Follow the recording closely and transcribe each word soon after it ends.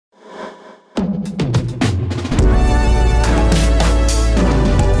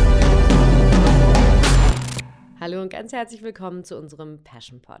Hallo und ganz herzlich willkommen zu unserem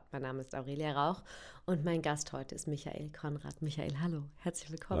Passion Pod. Mein Name ist Aurelia Rauch und mein Gast heute ist Michael Conrad. Michael, hallo, herzlich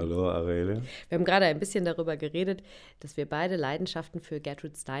willkommen. Hallo Aurelia. Wir haben gerade ein bisschen darüber geredet, dass wir beide Leidenschaften für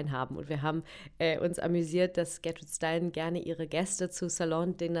Gertrude Stein haben und wir haben uns amüsiert, dass Gertrude Stein gerne ihre Gäste zu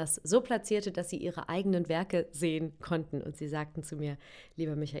Salon Dinners so platzierte, dass sie ihre eigenen Werke sehen konnten. Und sie sagten zu mir,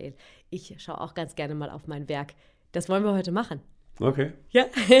 lieber Michael, ich schaue auch ganz gerne mal auf mein Werk. Das wollen wir heute machen. Okay, ja.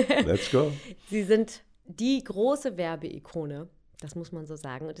 Let's go. Sie sind die große Werbeikone, das muss man so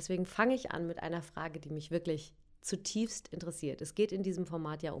sagen. Und deswegen fange ich an mit einer Frage, die mich wirklich zutiefst interessiert. Es geht in diesem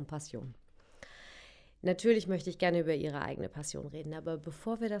Format ja um Passion. Natürlich möchte ich gerne über Ihre eigene Passion reden, aber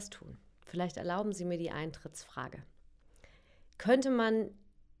bevor wir das tun, vielleicht erlauben Sie mir die Eintrittsfrage. Könnte man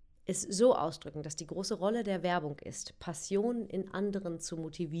es so ausdrücken, dass die große Rolle der Werbung ist, Passion in anderen zu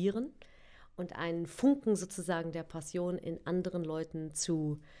motivieren und einen Funken sozusagen der Passion in anderen Leuten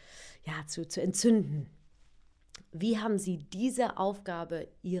zu entzünden? Wie haben Sie diese Aufgabe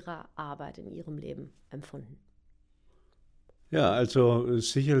Ihrer Arbeit in Ihrem Leben empfunden? Ja, also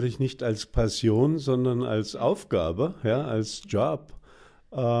sicherlich nicht als Passion, sondern als Aufgabe, ja, als Job,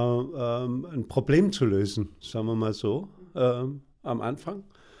 ein Problem zu lösen, sagen wir mal so, am Anfang.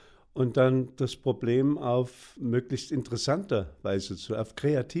 Und dann das Problem auf möglichst interessante Weise, auf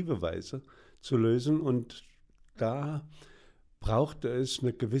kreative Weise zu lösen. Und da brauchte es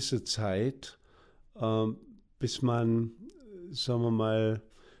eine gewisse Zeit, bis man, sagen wir mal,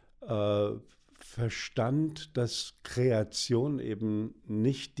 verstand, dass Kreation eben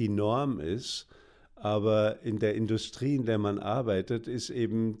nicht die Norm ist, aber in der Industrie, in der man arbeitet, ist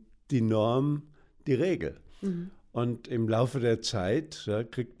eben die Norm die Regel. Mhm. Und im Laufe der Zeit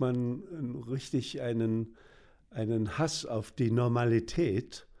kriegt man richtig einen Hass auf die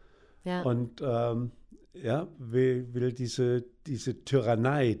Normalität. Ja. Und will diese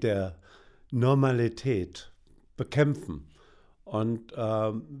Tyrannei der Normalität bekämpfen. Und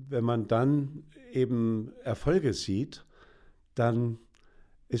wenn man dann eben Erfolge sieht, dann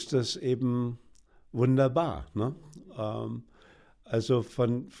ist das eben wunderbar. Ne? Also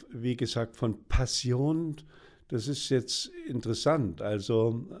wie gesagt, von Passion, das ist jetzt interessant.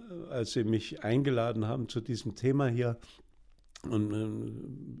 Also als Sie mich eingeladen haben zu diesem Thema hier und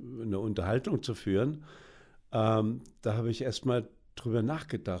eine Unterhaltung zu führen, da habe ich erstmal drüber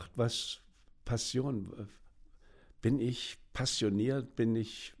nachgedacht, was Passion, bin ich passioniert, bin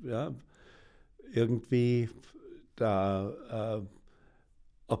ich irgendwie da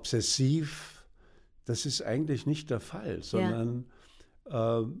obsessiv? Das ist eigentlich nicht der Fall, sondern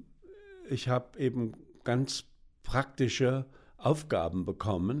ich habe eben ganz praktische Aufgaben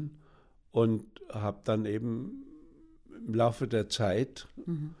bekommen und habe dann eben im Laufe der Zeit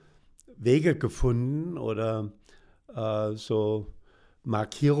Wege gefunden oder so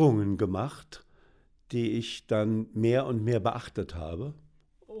Markierungen gemacht, die ich dann mehr und mehr beachtet habe,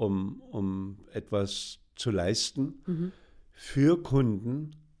 um etwas zu leisten für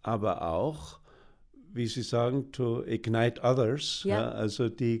Kunden, aber auch, wie Sie sagen, to ignite others, also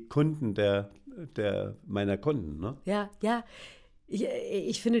die Kunden meiner Kunden. Ne? Ja.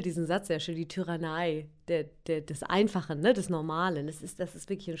 Ich finde diesen Satz sehr schön, die Tyrannei des Einfachen, ne, des Normalen. Das ist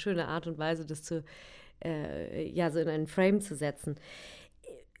wirklich eine schöne Art und Weise, das so in einen Frame zu setzen.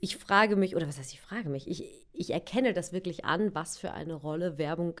 Ich frage mich, oder was heißt, ich frage mich, ich erkenne das wirklich an, was für eine Rolle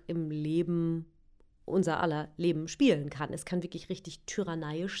Werbung im Leben, unser aller Leben spielen kann. Es kann wirklich richtig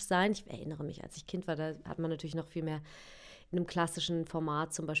tyranneisch sein. Ich erinnere mich, als ich Kind war, da hat man natürlich noch viel mehr in einem klassischen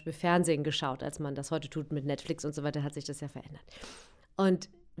Format zum Beispiel Fernsehen geschaut, als man das heute tut mit Netflix und so weiter, hat sich das ja verändert. Und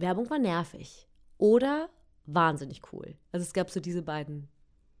Werbung war nervig oder wahnsinnig cool. Also es gab so diese beiden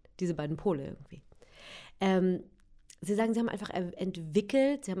Pole irgendwie. Sie sagen, Sie haben einfach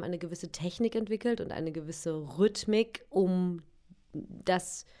entwickelt, Sie haben eine gewisse Technik entwickelt und eine gewisse Rhythmik, um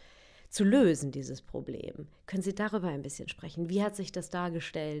das zu lösen, dieses Problem. Können Sie darüber ein bisschen sprechen? Wie hat sich das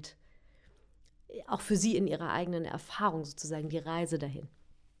dargestellt? Auch für Sie in Ihrer eigenen Erfahrung sozusagen, die Reise dahin?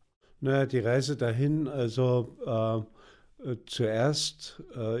 Naja, die Reise dahin, also zuerst,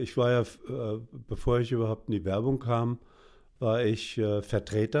 ich war ja, bevor ich überhaupt in die Werbung kam, war ich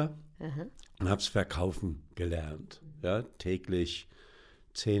Vertreter und habe es verkaufen gelernt. Ja, täglich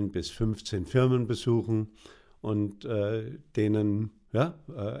 10 bis 15 Firmen besuchen und denen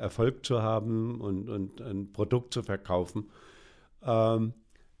Erfolg zu haben und ein Produkt zu verkaufen.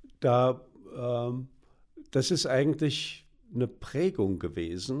 Das ist eigentlich eine Prägung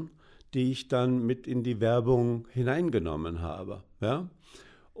gewesen, die ich dann mit in die Werbung hineingenommen habe. Ja?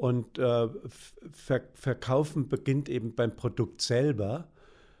 Und Verkaufen beginnt eben beim Produkt selber,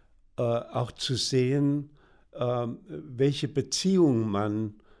 auch zu sehen, welche Beziehung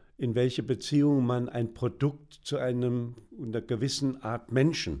man in welche Beziehung man ein Produkt zu einer gewissen Art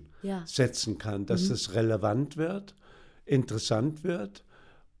Menschen setzen kann, dass es relevant wird, interessant wird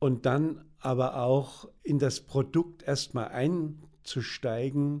und dann aber auch in das Produkt erstmal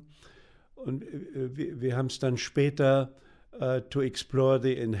einzusteigen. Und wir haben es dann später to explore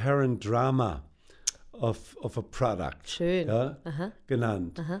the inherent drama of a product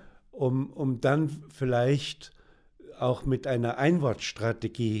genannt, um dann vielleicht auch mit einer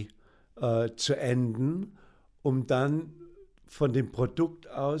Einwortstrategie zu enden, um dann von dem Produkt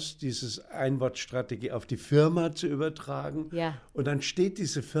aus dieses Einwortstrategie auf die Firma zu übertragen. Ja. Und dann steht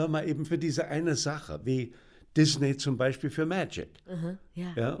diese Firma eben für diese eine Sache, wie Disney zum Beispiel für Magic.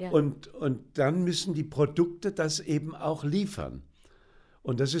 Und dann müssen die Produkte das eben auch liefern.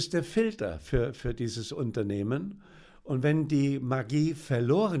 Und das ist der Filter für dieses Unternehmen. Und wenn die Magie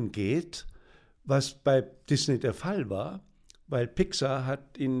verloren geht, was bei Disney der Fall war, weil Pixar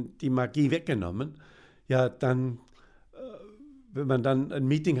hat ihnen die Magie weggenommen, ja, dann, wenn man dann ein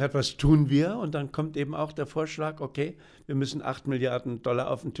Meeting hat, was tun wir? Und dann kommt eben auch der Vorschlag, okay, wir müssen $8 Milliarden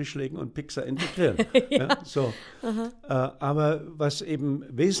auf den Tisch legen und Pixar integrieren. So. Aber was eben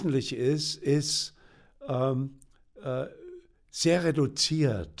wesentlich ist sehr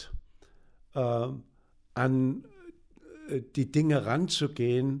reduziert an die Dinge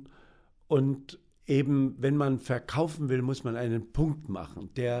ranzugehen. Und eben, wenn man verkaufen will, muss man einen Punkt machen,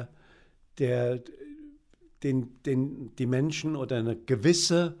 den die Menschen oder eine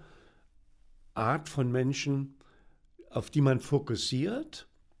gewisse Art von Menschen, auf die man fokussiert,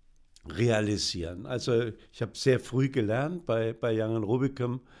 realisieren. Also ich habe sehr früh gelernt bei Young &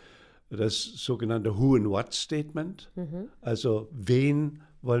 Rubicam das sogenannte Who and What Statement. Also wen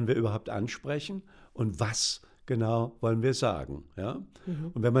wollen wir überhaupt ansprechen und was genau wollen wir sagen. Ja?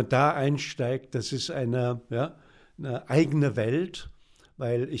 Und wenn man da einsteigt, das ist eine eigene Welt,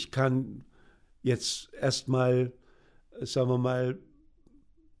 weil ich kann jetzt erstmal, sagen wir mal,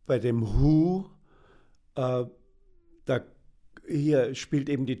 bei dem Who, hier spielt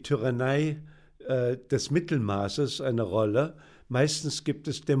eben die Tyrannei des Mittelmaßes eine Rolle. Meistens gibt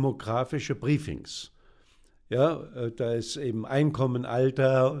es demografische Briefings. Ja, da ist eben Einkommen,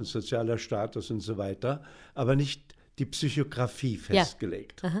 Alter, sozialer Status und so weiter, aber nicht die Psychografie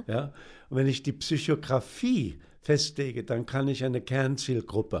festgelegt. Ja? Und wenn ich die Psychografie festlege, dann kann ich eine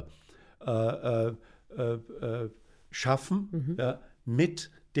Kernzielgruppe schaffen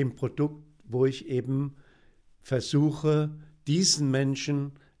mit dem Produkt, wo ich eben versuche, diesen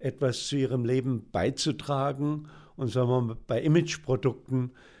Menschen etwas zu ihrem Leben beizutragen. Und sagen wir mal, bei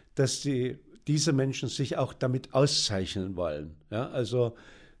Imageprodukten, dass diese Menschen sich auch damit auszeichnen wollen. Ja, also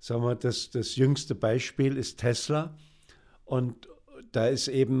sagen wir, das jüngste Beispiel ist Tesla. Und da ist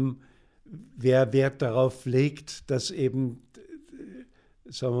eben, wer Wert darauf legt, dass eben,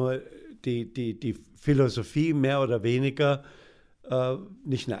 sagen wir, die Philosophie mehr oder weniger,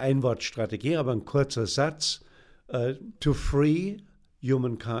 nicht eine Einwortstrategie, aber ein kurzer Satz, to free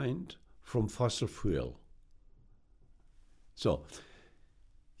humankind from fossil fuel. So,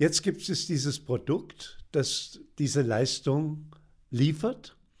 jetzt gibt es dieses Produkt, das diese Leistung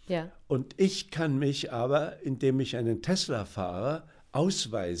liefert. Ja. Und ich kann mich aber, indem ich einen Tesla fahre,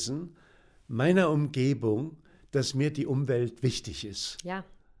 ausweisen meiner Umgebung, dass mir die Umwelt wichtig ist. Ja.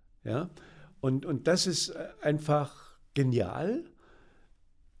 Ja? Und das ist einfach genial.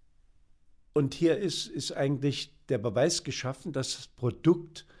 Und hier ist eigentlich der Beweis geschaffen, dass das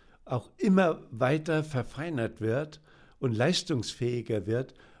Produkt auch immer weiter verfeinert wird und leistungsfähiger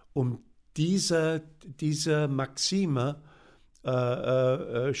wird, um dieser Maxime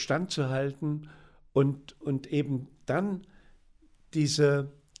standzuhalten und eben dann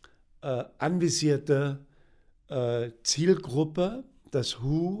diese anvisierte Zielgruppe, das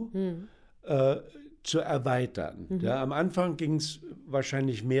Who, zu erweitern. Ja, am Anfang ging es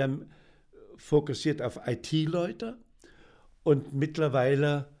wahrscheinlich mehr fokussiert auf IT-Leute und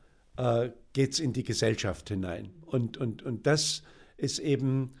mittlerweile geht es in die Gesellschaft hinein. Und das ist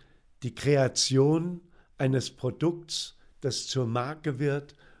eben die Kreation eines Produkts, das zur Marke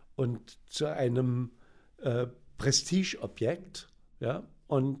wird und zu einem Prestigeobjekt. Ja?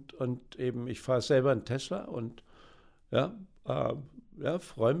 Und eben, ich fahre selber einen Tesla und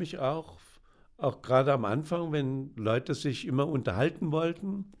freue mich auch gerade am Anfang, wenn Leute sich immer unterhalten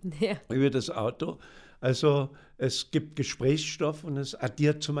wollten über das Auto. Also es gibt Gesprächsstoff und es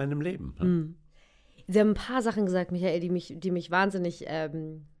addiert zu meinem Leben. Mhm. Sie haben ein paar Sachen gesagt, Michael, die mich wahnsinnig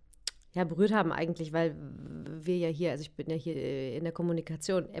berührt haben eigentlich, weil wir ja hier, also ich bin ja hier in der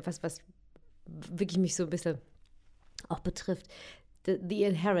Kommunikation, etwas, was wirklich mich so ein bisschen auch betrifft, the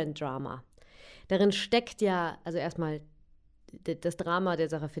inherent drama. Darin steckt ja, also erstmal das Drama der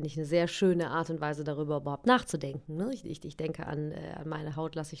Sache finde ich eine sehr schöne Art und Weise, darüber überhaupt nachzudenken. Ne? Ich denke an meine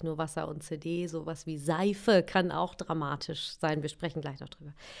Haut lasse ich nur Wasser und CD, sowas wie Seife kann auch dramatisch sein. Wir sprechen gleich noch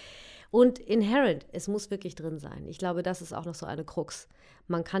drüber. Und inherent, es muss wirklich drin sein. Ich glaube, das ist auch noch so eine Krux.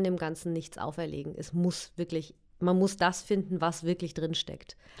 Man kann dem Ganzen nichts auferlegen. Es muss wirklich, man muss das finden, was wirklich drin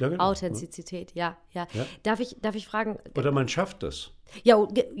steckt. Ja, genau. Authentizität, ja. Darf ich fragen? Oder man schafft es. Ja.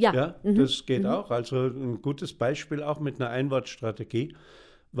 Das geht auch. Also ein gutes Beispiel auch mit einer Einwortstrategie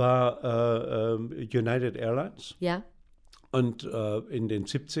war United Airlines. Ja. Und in den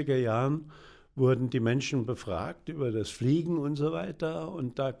 70er Jahren wurden die Menschen befragt über das Fliegen und so weiter.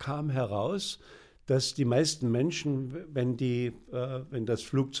 Und da kam heraus, dass die meisten Menschen, wenn das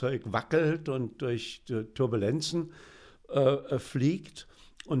Flugzeug wackelt und durch Turbulenzen fliegt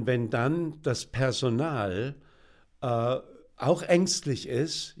und wenn dann das Personal auch ängstlich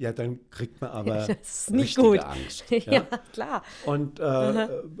ist, ja, dann kriegt man aber richtige Angst. Ja, klar. Und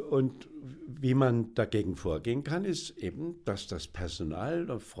wie man dagegen vorgehen kann, ist eben, dass das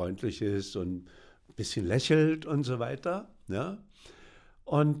Personal freundlich ist und ein bisschen lächelt und so weiter. Ja?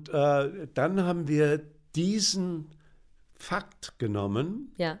 Und dann haben wir diesen Fakt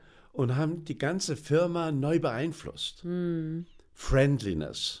genommen und haben die ganze Firma neu beeinflusst.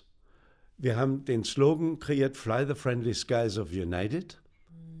 Friendliness. Wir haben den Slogan kreiert, Fly the Friendly Skies of United.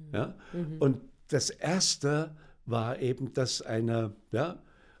 Ja? Und das Erste war eben, dass eine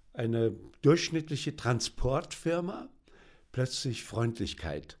durchschnittliche Transportfirma plötzlich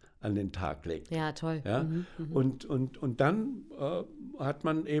Freundlichkeit an den Tag legt. Ja, toll. Ja? Und dann hat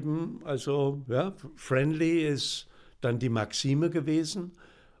man eben, friendly ist dann die Maxime gewesen.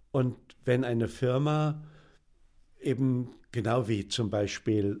 Und wenn eine Firma eben, genau wie zum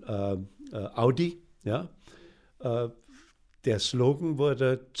Beispiel Audi, ja, der Slogan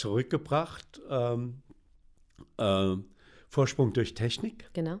wurde zurückgebracht, Vorsprung durch Technik.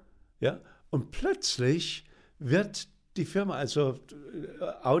 Genau. Ja, und plötzlich wird die Firma, also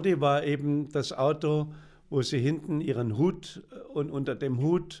Audi war eben das Auto, wo sie hinten ihren Hut und unter dem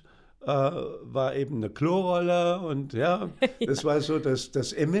Hut war eben eine Klorolle und das war so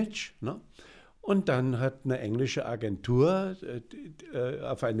das Image. Ne? Und dann hat eine englische Agentur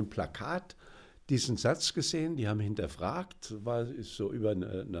auf einem Plakat diesen Satz gesehen, die haben hinterfragt, ist so über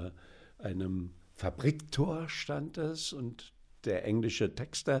einem Fabriktor stand es und der englische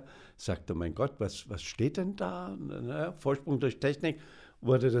Texter sagte, mein Gott, was steht denn da? Vorsprung durch Technik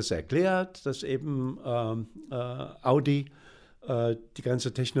wurde das erklärt, dass eben Audi die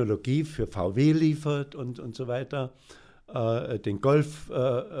ganze Technologie für VW liefert und so weiter, den Golf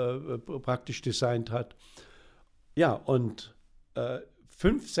praktisch designt hat. Ja, und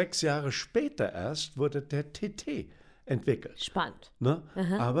 5, 6 Jahre später erst wurde der TT entwickelt. Spannend. Ne?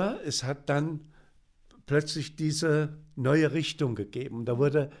 Aber es hat dann plötzlich diese neue Richtung gegeben. Da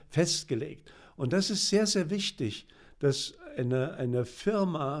wurde festgelegt. Und das ist sehr, sehr wichtig, dass eine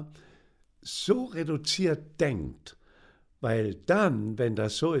Firma so reduziert denkt, weil dann, wenn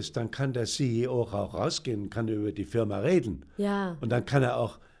das so ist, dann kann der CEO auch rausgehen und kann über die Firma reden. Ja. Und dann kann er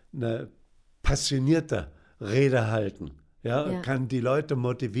auch eine passionierte Rede halten. Ja? Kann die Leute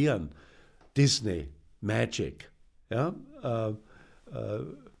motivieren. Disney, Magic,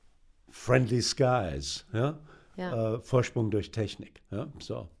 Friendly Skies, Vorsprung durch Technik. Ja,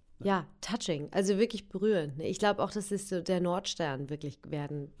 so. Ja, touching, also wirklich berührend. Ich glaube auch, dass es so der Nordstern wirklich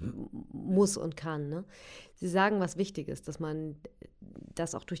werden muss und kann. Ne? Sie sagen was Wichtiges, dass man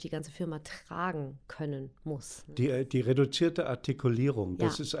das auch durch die ganze Firma tragen können muss. Ne? Die reduzierte Artikulierung,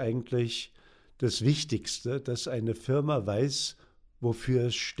 das ist eigentlich das Wichtigste, dass eine Firma weiß, wofür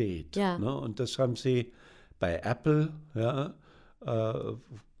es steht. Ja. Ne? Und das haben sie bei Apple,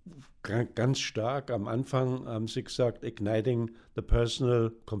 ganz stark. Am Anfang haben sie gesagt, igniting the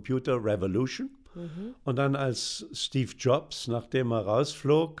personal computer revolution. Und dann als Steve Jobs, nachdem er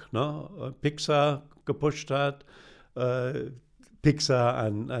rausflog, Pixar gepusht hat, Pixar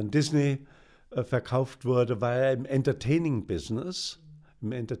an Disney verkauft wurde, war er im Entertainment-Business.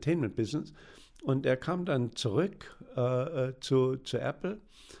 Und er kam dann zurück zu Apple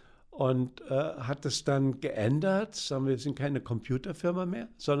und hat es dann geändert, sagen wir sind keine Computerfirma mehr,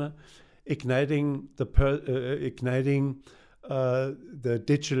 sondern igniting the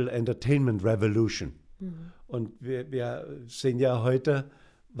digital entertainment revolution. Und wir sehen ja heute,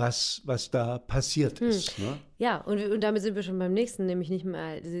 was da passiert ist. Ne? Ja, und damit sind wir schon beim nächsten, nämlich nicht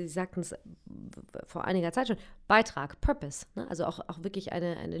mehr, Sie sagten es vor einiger Zeit schon, Beitrag, Purpose. Ne? Also auch wirklich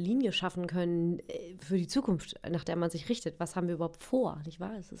eine Linie schaffen können für die Zukunft, nach der man sich richtet. Was haben wir überhaupt vor, nicht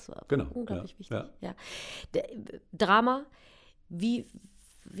wahr? Das ist so unglaublich wichtig. Ja. Drama, wie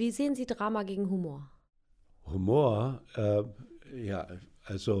sehen Sie Drama gegen Humor? Humor, ja,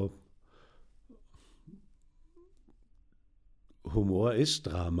 also Humor ist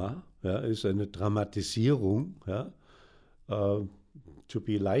Drama, ja, ist eine Dramatisierung, ja, to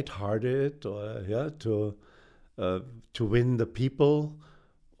be lighthearted or ja, to win the people.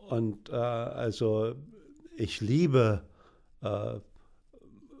 Und also ich liebe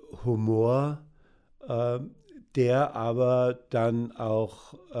Humor, der aber dann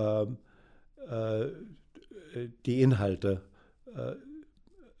auch die Inhalte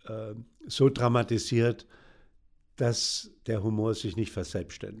so dramatisiert, dass der Humor sich nicht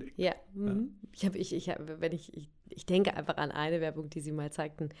verselbstständigt. Ja, ich denke einfach an eine Werbung, die Sie mal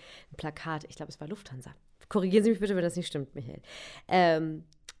zeigten, ein Plakat, ich glaube, es war Lufthansa. Korrigieren Sie mich bitte, wenn das nicht stimmt, Michael.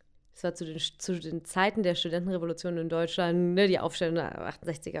 Es war zu den Zeiten der Studentenrevolution in Deutschland, ne, die Aufstellung der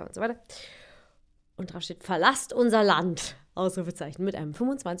 68er und so weiter. Und drauf steht, verlasst unser Land, Ausrufezeichen, mit einem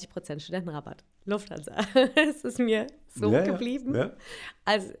 25% Studentenrabatt. Lufthansa. Es ist mir so geblieben. Ja.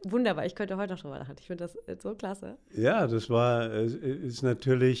 Also wunderbar, ich könnte heute noch drüber lachen. Ich finde das so klasse. Ja, ist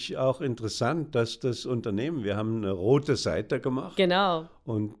natürlich auch interessant, dass das Unternehmen, wir haben eine rote Seite gemacht. Genau.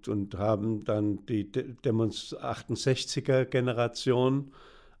 Und haben dann die 68er-Generation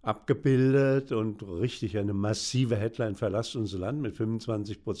abgebildet und richtig eine massive Headline, verlasst unser Land mit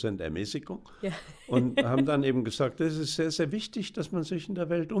 25% Ermäßigung. Ja. Und haben dann eben gesagt, es ist sehr, sehr wichtig, dass man sich in der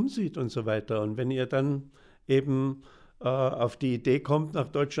Welt umsieht und so weiter. Und wenn ihr dann eben auf die Idee kommt, nach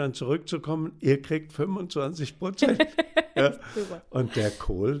Deutschland zurückzukommen, ihr kriegt 25%. Ja. Und der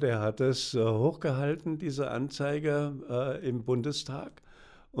Kohl, der hat es hochgehalten, diese Anzeige im Bundestag,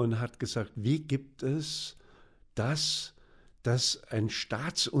 und hat gesagt, wie gibt es das, dass ein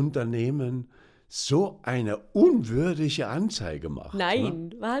Staatsunternehmen so eine unwürdige Anzeige macht. Nein,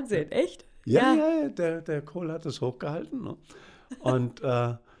 ne? Wahnsinn, echt? Ja, der Kohl hat es hochgehalten. Ne? Und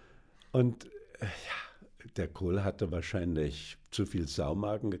der Kohl hatte wahrscheinlich zu viel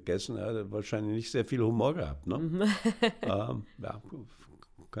Saumagen gegessen, er hatte wahrscheinlich nicht sehr viel Humor gehabt. Ne?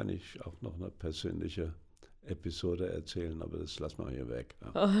 Kann ich auch noch eine persönliche Episode erzählen, aber das lassen wir hier weg.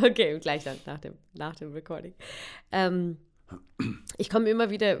 Ja. Okay, gleich dann nach dem Recording. Ich komme immer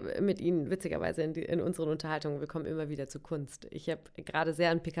wieder mit Ihnen, witzigerweise, in unseren Unterhaltungen, wir kommen immer wieder zu Kunst. Ich habe gerade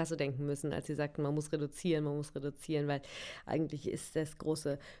sehr an Picasso denken müssen, als Sie sagten, man muss reduzieren, weil eigentlich ist das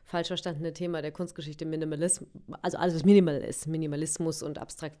große, falsch verstandene Thema der Kunstgeschichte Minimalismus, also alles, was minimal ist, Minimalismus und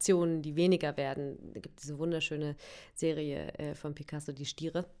Abstraktionen, die weniger werden. Es gibt diese wunderschöne Serie von Picasso, Die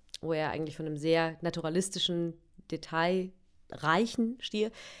Stiere, wo er eigentlich von einem sehr naturalistischen, detailreichen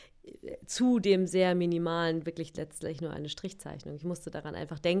Stier zu dem sehr minimalen, wirklich letztlich nur eine Strichzeichnung. Ich musste daran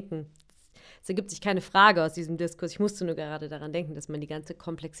einfach denken. Es ergibt sich keine Frage aus diesem Diskurs. Ich musste nur gerade daran denken, dass man die ganze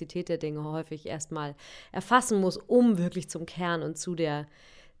Komplexität der Dinge häufig erstmal erfassen muss, um wirklich zum Kern und zu der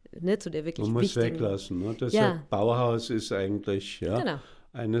wirklich wichtigen... Man muss weglassen. Ne? Deshalb Bauhaus ist eigentlich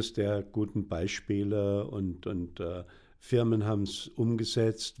eines der guten Beispiele und Firmen haben es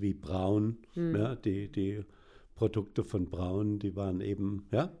umgesetzt, wie Braun, die Produkte von Braun, die waren eben,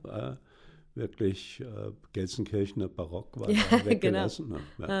 wirklich Gelsenkirchener Barock war weggelassen.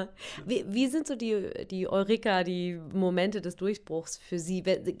 Genau. Ja. Wie sind so die Eureka, die Momente des Durchbruchs für Sie?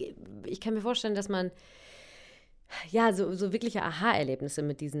 Ich kann mir vorstellen, dass man so wirkliche Aha-Erlebnisse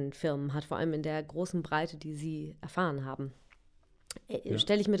mit diesen Firmen hat, vor allem in der großen Breite, die Sie erfahren haben.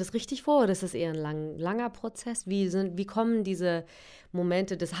 Stelle ich mir das richtig vor, oder ist das eher ein langer Prozess? Wie kommen diese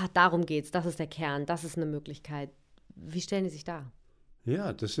Momente darum geht's, das ist der Kern, das ist eine Möglichkeit. Wie stellen die sich dar?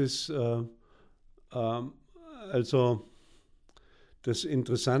 Ja, das ist, also das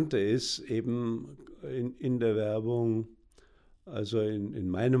Interessante ist eben in der Werbung, also in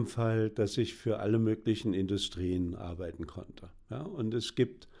meinem Fall, dass ich für alle möglichen Industrien arbeiten konnte. Ja? Und es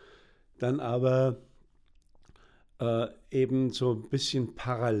gibt dann aber eben so ein bisschen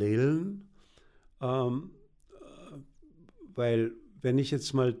Parallelen, weil wenn ich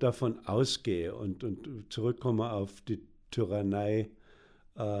jetzt mal davon ausgehe und zurückkomme auf die Tyrannei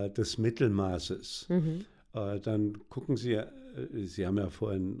des Mittelmaßes, dann gucken Sie, Sie haben ja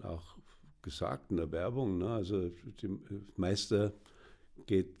vorhin auch gesagt in der Werbung, ne, also die meiste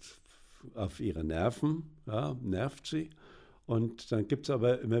geht auf ihre Nerven, nervt sie. Und dann gibt es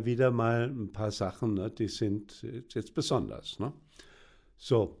aber immer wieder mal ein paar Sachen, ne, die sind jetzt besonders. Ne?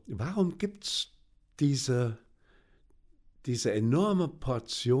 So, warum gibt es diese enorme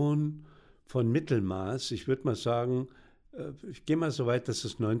Portion von Mittelmaß? Ich würde mal sagen, ich gehe mal so weit, dass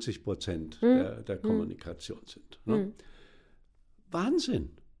es 90% der Kommunikation sind. Ne?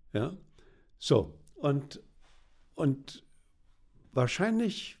 Wahnsinn. Ja? So, und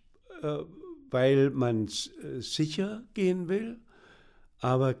wahrscheinlich, weil man sicher gehen will,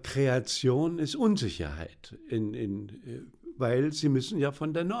 aber Kreation ist Unsicherheit, weil sie müssen ja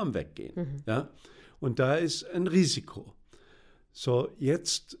von der Norm weggehen. Ja? Und da ist ein Risiko. So,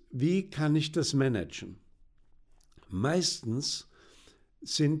 jetzt, wie kann ich das managen? Meistens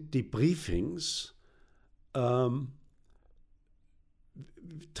sind die Briefings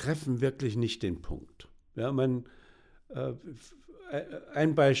treffen wirklich nicht den Punkt. Ja,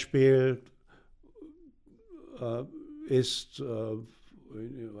 ein Beispiel ist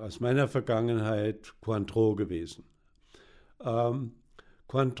aus meiner Vergangenheit Cointreau gewesen.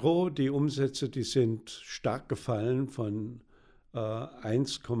 Cointreau, die Umsätze, die sind stark gefallen von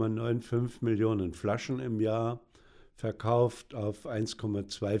 1,95 Millionen Flaschen im Jahr, verkauft auf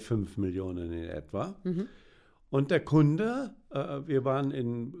 1,25 Millionen in etwa. Und der Kunde, wir waren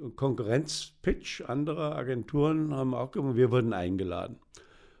in Konkurrenzpitch, andere Agenturen haben auch gemacht, wir wurden eingeladen.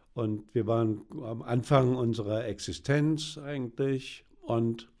 Und wir waren am Anfang unserer Existenz eigentlich.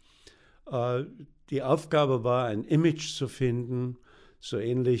 Und die Aufgabe war, ein Image zu finden, so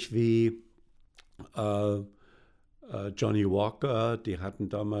ähnlich wie Johnny Walker. Die hatten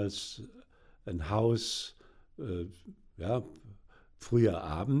damals ein Haus, früher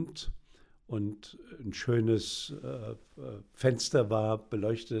Abend. Und ein schönes Fenster war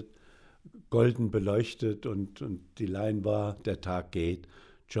beleuchtet, golden beleuchtet und die Line war, der Tag geht,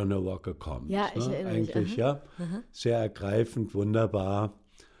 Johnny Walker kommt. Ja, ich erinnere mich. Eigentlich, ja, sehr ergreifend, wunderbar.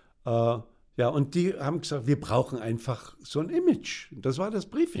 Und die haben gesagt, wir brauchen einfach so ein Image. Das war das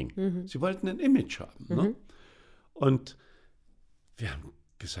Briefing. Sie wollten ein Image haben. Ne? Und wir haben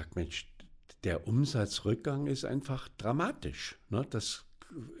gesagt, Mensch, der Umsatzrückgang ist einfach dramatisch. Ne?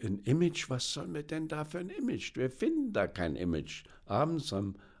 Ein Image, was sollen wir denn da für ein Image? Wir finden da kein Image. Abends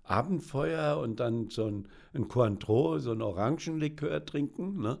am Abendfeuer und dann so ein Cointreau, so ein Orangenlikör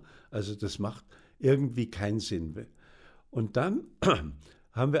trinken. Ne? Also das macht irgendwie keinen Sinn. Und dann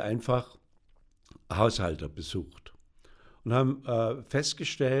haben wir einfach Haushalter besucht und haben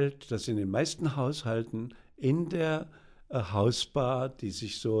festgestellt, dass in den meisten Haushalten in der Hausbar, die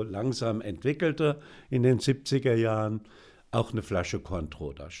sich so langsam entwickelte in den 70er Jahren, auch eine Flasche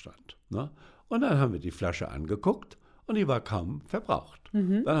Cointreau da stand. Ne? Und dann haben wir die Flasche angeguckt und die war kaum verbraucht.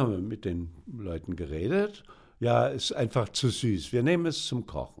 Dann haben wir mit den Leuten geredet. Ja, ist einfach zu süß. Wir nehmen es zum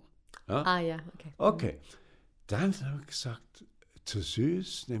Kochen. Ja? Ja, okay. Okay. Dann haben wir gesagt, zu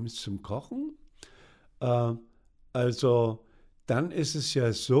süß, nehmen es zum Kochen. Also dann ist es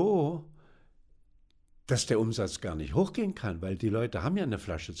ja so, dass der Umsatz gar nicht hochgehen kann, weil die Leute haben ja eine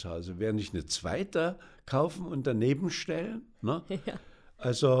Flasche zu Hause. Werden nicht eine zweite kaufen und daneben stellen? Ne? Ja.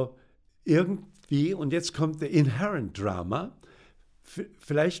 Also irgendwie, und jetzt kommt der Inherent Drama,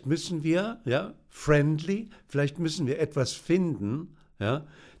 vielleicht müssen wir, vielleicht müssen wir etwas finden,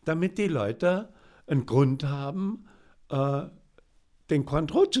 damit die Leute einen Grund haben, den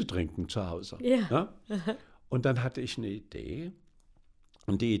Cointreau zu trinken zu Hause. Ja. Und dann hatte ich eine Idee.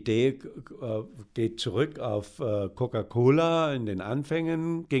 Und die Idee geht zurück auf Coca-Cola in den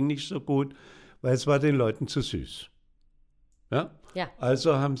Anfängen, ging nicht so gut, weil es war den Leuten zu süß. Ja?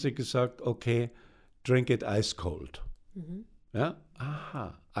 Also haben sie gesagt, okay, drink it ice cold. Ja?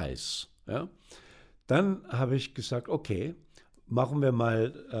 Aha, Eis. Ja? Dann habe ich gesagt, okay, machen wir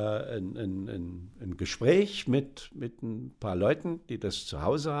mal ein Gespräch mit ein paar Leuten, die das zu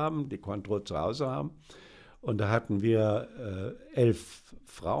Hause haben, die Cointreau zu Hause haben. Und da hatten wir 11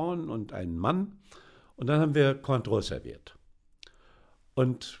 Frauen und einen Mann. Und dann haben wir Cointreau serviert.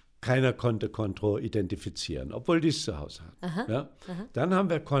 Und keiner konnte Cointreau identifizieren, obwohl die es zu Hause hatten. Dann haben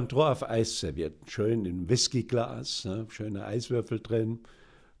wir Cointreau auf Eis serviert. Schön in Whiskyglas, schöne Eiswürfel drin,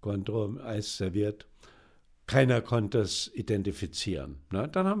 Cointreau im Eis serviert. Keiner konnte es identifizieren. Ne?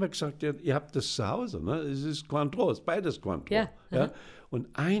 Dann haben wir gesagt, ihr habt das zu Hause. Ne? Es ist Cointreau, es ist beides Cointreau. Ja? Und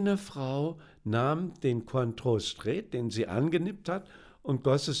eine Frau nahm den Cointreau straight, den sie angenippt hat, und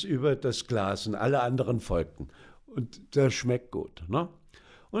goss es über das Glas und alle anderen folgten. Und das schmeckt gut. Ne?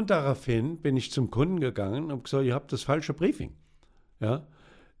 Und daraufhin bin ich zum Kunden gegangen und gesagt, ihr habt das falsche Briefing. Ja?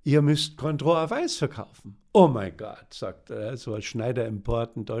 Ihr müsst Cointreau auf Eis verkaufen. Oh mein Gott, sagt er, so als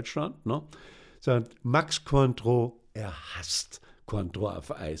Schneider-Import in Deutschland. Ne? Sagt Max Cointreau, er hasst Cointreau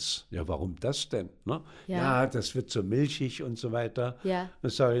auf Eis. Ja, warum das denn? Ne? Ja, das wird so milchig und so weiter. Ja.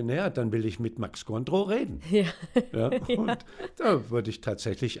 Dann sage ich, naja, dann will ich mit Max Cointreau reden. Ja. Und da wurde ich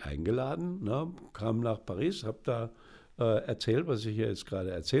tatsächlich eingeladen, ne? Kam nach Paris, habe da erzählt, was ich hier jetzt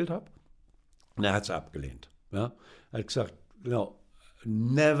gerade erzählt habe. Und er hat es abgelehnt. Ja? Er hat gesagt, no,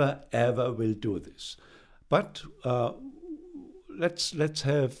 never ever will do this. But let's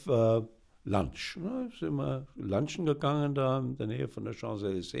have lunch. Ne? Sind wir lunchen gegangen da in der Nähe von der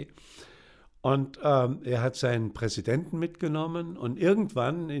Champs-Élysées. Und er hat seinen Präsidenten mitgenommen und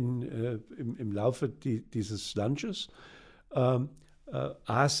irgendwann im Laufe dieses Lunches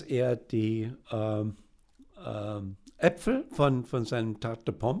aß er die Äpfel von seinem Tarte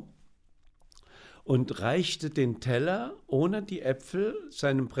de Pomme und reichte den Teller ohne die Äpfel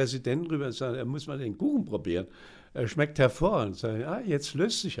seinem Präsidenten rüber und sagte, er muss mal den Kuchen probieren. Er schmeckt hervorragend. Sage, jetzt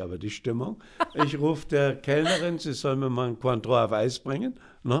löst sich aber die Stimmung. Ich rufe der Kellnerin, sie soll mir mal ein Cointreau auf Eis bringen.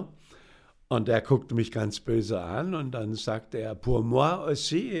 Ne? Und er guckte mich ganz böse an und dann sagte er, pour moi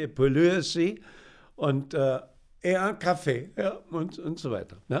aussi, et pour lui aussi. Und et un café, ja, und so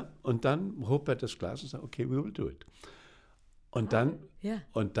weiter. Ja? Und dann hob er das Glas und sagte, okay, we will do it. Und dann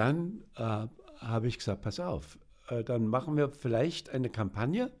habe ich gesagt, pass auf, dann machen wir vielleicht eine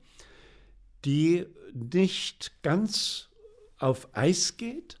Kampagne, die nicht ganz auf Eis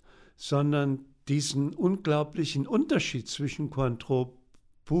geht, sondern diesen unglaublichen Unterschied zwischen Cointreau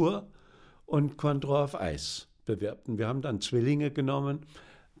pur und Cointreau auf Eis bewirbt. Und wir haben dann Zwillinge genommen,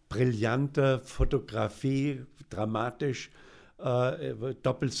 brillante Fotografie, dramatisch,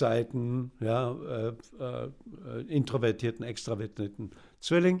 Doppelseiten, ja, introvertierten, extravertierten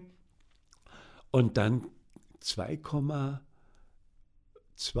Zwilling. Und dann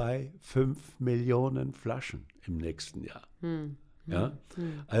 2,25 Millionen Flaschen im nächsten Jahr. Ja?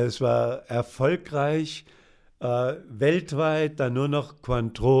 Also es war erfolgreich, weltweit, dann nur noch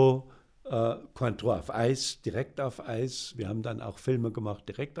Cointreau auf Eis, direkt auf Eis. Wir haben dann auch Filme gemacht,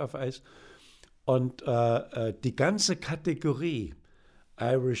 direkt auf Eis. Und die ganze Kategorie,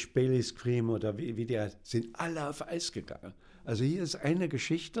 Irish Baileys Cream oder wie die sind alle auf Eis gegangen. Also hier ist eine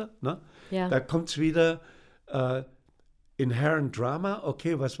Geschichte, ne? Ja. Da kommt es wieder Inherent Drama.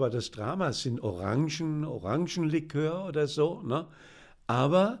 Okay, was war das Drama? Es sind Orangenlikör oder so, ne?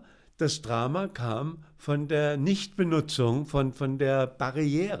 Aber das Drama kam von der Nichtbenutzung, von der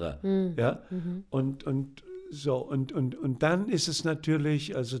Barriere. Ja? Und dann ist es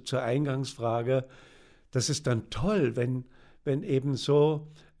natürlich, also zur Eingangsfrage, das ist dann toll, wenn eben so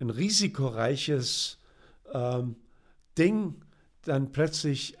ein risikoreiches Ding dann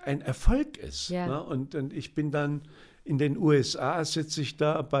plötzlich ein Erfolg ist. Ja. Ne? Und ich bin dann in den USA, sitze ich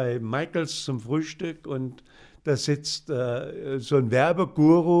da bei Michaels zum Frühstück und da sitzt so ein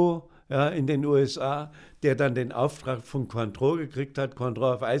Werbeguru, ja, in den USA, der dann den Auftrag von Cointreau gekriegt hat,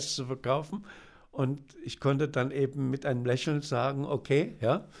 Cointreau auf Eis zu verkaufen. Und ich konnte dann eben mit einem Lächeln sagen, okay,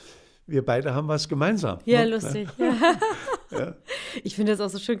 ja, wir beide haben was gemeinsam. Ja, ne? lustig. Ja. Ja. Ich finde das auch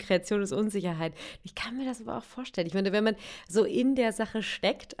so schön, Kreation ist Unsicherheit. Ich kann mir das aber auch vorstellen. Ich meine, wenn man so in der Sache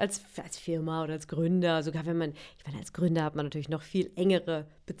steckt, als Firma oder als Gründer, sogar wenn man, ich meine, als Gründer hat man natürlich noch viel engere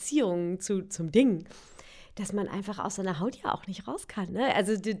Beziehungen zum Ding, dass man einfach aus seiner Haut ja auch nicht raus kann. Ne?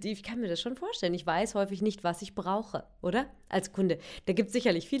 Also ich kann mir das schon vorstellen. Ich weiß häufig nicht, was ich brauche, oder? Als Kunde. Da gibt es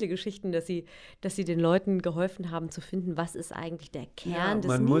sicherlich viele Geschichten, dass sie den Leuten geholfen haben zu finden, was ist eigentlich der Kern des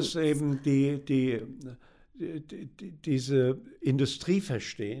Man Needs. muss eben diese Industrie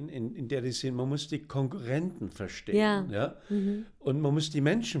verstehen, in der die sind. Man muss die Konkurrenten verstehen. Ja? Und man muss die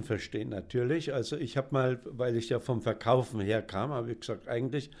Menschen verstehen natürlich. Also ich habe mal, weil ich ja vom Verkaufen herkam, habe ich gesagt,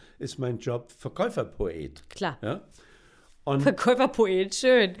 eigentlich ist mein Job Verkäuferpoet. Klar. Ja? Und Verkäuferpoet,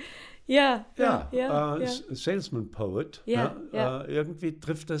 schön. Ja. Salesman Poet. Ja. Irgendwie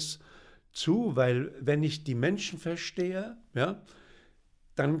trifft das zu, weil wenn ich die Menschen verstehe, ja,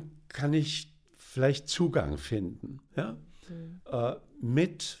 dann kann ich vielleicht Zugang finden, ja,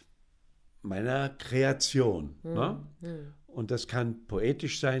 mit meiner Kreation. Ne? Und das kann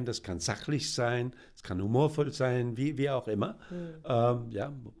poetisch sein, das kann sachlich sein, es kann humorvoll sein, wie auch immer.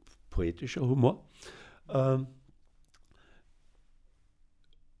 Poetischer Humor.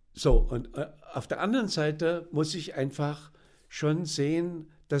 Und auf der anderen Seite muss ich einfach schon sehen,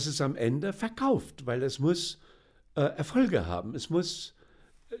 dass es am Ende verkauft, weil es muss Erfolge haben.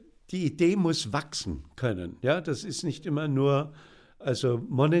 Die Idee muss wachsen können. Ja, das ist nicht immer nur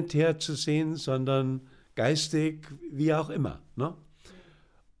monetär zu sehen, sondern geistig, wie auch immer. Ne?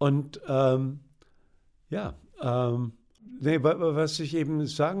 Und was ich eben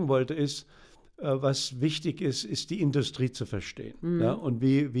sagen wollte, ist, was wichtig ist die Industrie zu verstehen. Ja? Und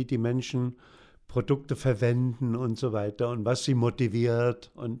wie die Menschen Produkte verwenden und so weiter und was sie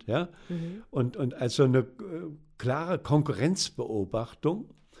motiviert und also eine klare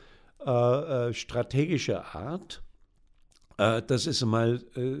Konkurrenzbeobachtung strategischer Art, das ist einmal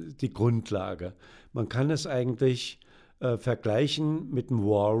die Grundlage. Man kann es eigentlich vergleichen mit dem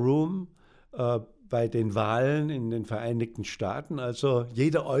War Room bei den Wahlen in den Vereinigten Staaten. Also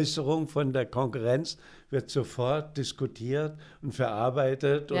jede Äußerung von der Konkurrenz wird sofort diskutiert und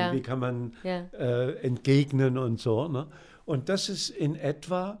verarbeitet und wie kann man entgegnen und so. Ne? Und das ist in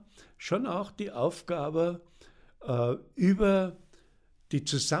etwa schon auch die Aufgabe, über die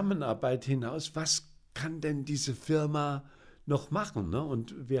Zusammenarbeit hinaus, was kann denn diese Firma noch machen? Ne?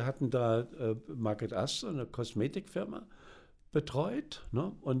 Und wir hatten da Market Astor, eine Kosmetikfirma, betreut.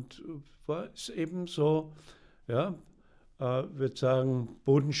 Ne? Und war es eben so, ja, würde sagen,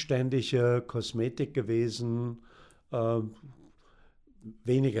 bodenständige Kosmetik gewesen,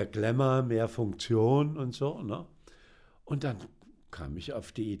 weniger Glamour, mehr Funktion und so. Ne? Und dann kam ich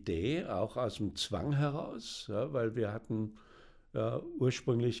auf die Idee, auch aus dem Zwang heraus, ja, weil wir hatten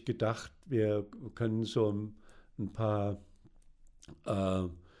ursprünglich gedacht, wir können so ein paar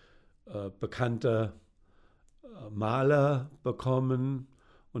bekannte Maler bekommen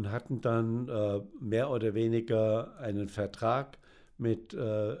und hatten dann mehr oder weniger einen Vertrag mit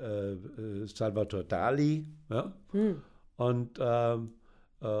Salvador Dali. Ja? Und um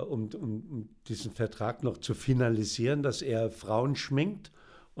diesen Vertrag noch zu finalisieren, dass er Frauen schminkt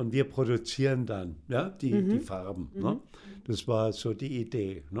und wir produzieren dann die Farben. Ne? Das war so die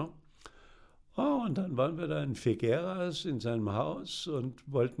Idee. Ne? Oh, und dann waren wir da in Figueras in seinem Haus und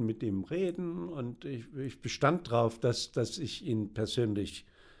wollten mit ihm reden. Und ich bestand darauf, dass ich ihn persönlich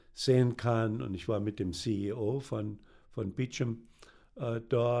sehen kann. Und ich war mit dem CEO von Beecham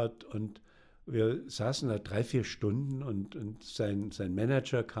dort. Und wir saßen da 3-4 Stunden und sein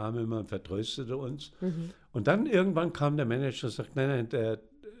Manager kam immer und vertröstete uns. Und dann irgendwann kam der Manager und sagte, nein, der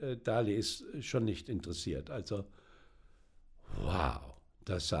Dali ist schon nicht interessiert. Also, wow.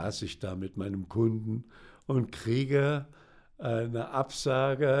 Da saß ich da mit meinem Kunden und kriege eine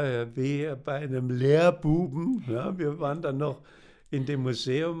Absage wie bei einem Lehrbuben. Ja, wir waren dann noch in dem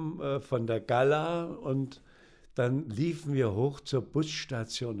Museum von der Gala und dann liefen wir hoch zur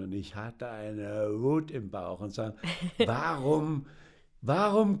Busstation und ich hatte eine Wut im Bauch und sagte, warum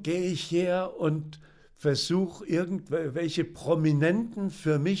gehe ich her und versuche irgendwelche Prominenten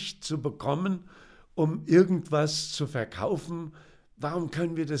für mich zu bekommen, um irgendwas zu verkaufen? Warum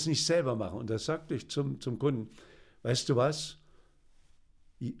können wir das nicht selber machen? Und da sagte ich zum Kunden, weißt du was?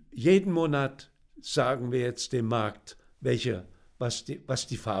 Jeden Monat sagen wir jetzt dem Markt, was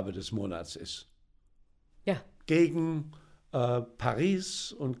die Farbe des Monats ist. Ja. Gegen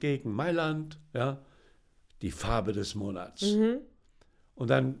Paris und gegen Mailand, ja, die Farbe des Monats. Und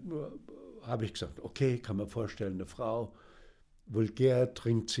dann habe ich gesagt, okay, kann man vorstellen, eine Frau, vulgär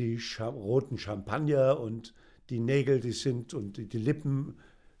trinkt sie roten Champagner und die Nägel, die sind und die Lippen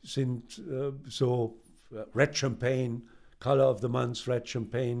sind so Red Champagne, Color of the Month, Red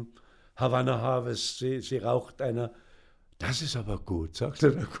Champagne, Havana Harvest, sie raucht einer. Das ist aber gut,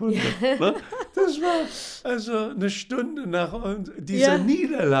 sagte der Kunde. Ja. Das war also eine Stunde nach dieser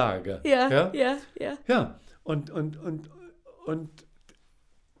Niederlage. Ja. Und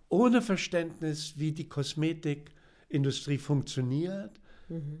ohne Verständnis, wie die Kosmetikindustrie funktioniert,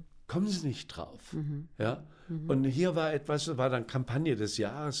 kommen sie nicht drauf. Ja? Und hier war dann Kampagne des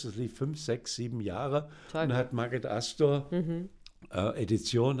Jahres, das lief 5, 6, 7 Jahre. Toll. Und hat Market Astor,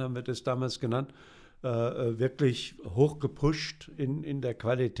 Edition haben wir das damals genannt, wirklich hoch gepusht in der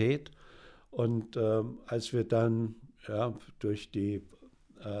Qualität. Und als wir dann durch die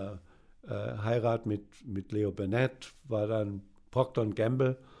Heirat mit Leo Burnett war dann Procter &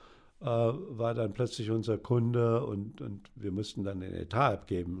 Gamble, war dann plötzlich unser Kunde und wir mussten dann den Etat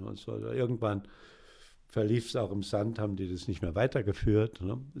abgeben. Und so, irgendwann verlief es auch im Sand, haben die das nicht mehr weitergeführt.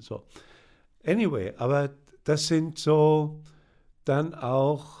 Ne? So. Anyway, aber das sind so dann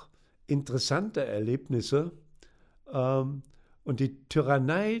auch interessante Erlebnisse. Und die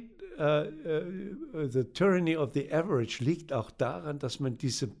Tyrannei, the tyranny of the average, liegt auch daran, dass man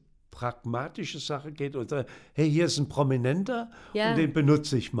diese pragmatische Sache geht und sagt, hey, hier ist ein Prominenter und den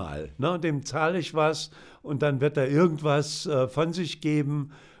benutze ich mal. Ne? Und dem zahle ich was und dann wird er irgendwas von sich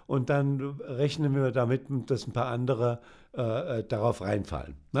geben und dann rechnen wir damit, dass ein paar andere darauf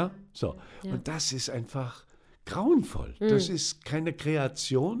reinfallen. Ne? So. Ja. Und das ist einfach grauenvoll. Das ist keine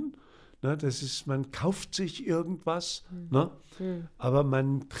Kreation. Ne? Das ist, man kauft sich irgendwas, ne? Aber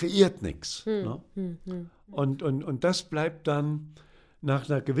man kreiert nichts. Ne? Und das bleibt dann nach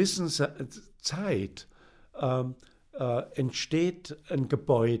einer gewissen Zeit entsteht ein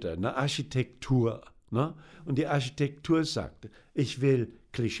Gebäude, eine Architektur. Ne? Und die Architektur sagt, ich will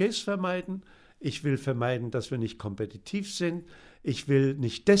Klischees vermeiden, ich will vermeiden, dass wir nicht kompetitiv sind, ich will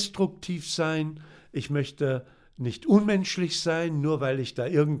nicht destruktiv sein, ich möchte nicht unmenschlich sein, nur weil ich da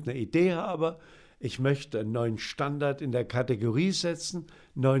irgendeine Idee habe. Ich möchte einen neuen Standard in der Kategorie setzen,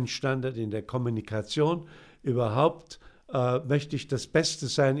 einen neuen Standard in der Kommunikation. Überhaupt möchte ich das Beste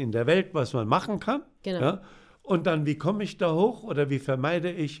sein in der Welt, was man machen kann. Genau. Ja? Und dann, wie komme ich da hoch oder wie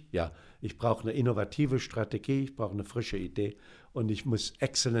vermeide ich? Ja, ich brauche eine innovative Strategie, ich brauche eine frische Idee und ich muss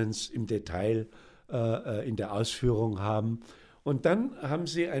Excellence im Detail in der Ausführung haben. Und dann haben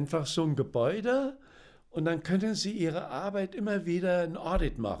Sie einfach so ein Gebäude und dann können Sie Ihre Arbeit immer wieder ein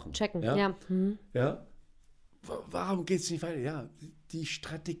Audit machen. Checken, ja. ja. Ja. Warum geht es nicht weiter? Ja, die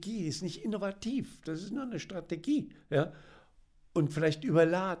Strategie ist nicht innovativ. Das ist nur eine Strategie. Ja. Und vielleicht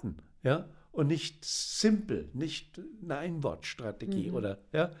überladen. Ja. Und nicht simpel, nicht eine Einwortstrategie, oder,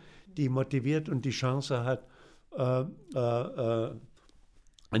 ja, die motiviert und die Chance hat,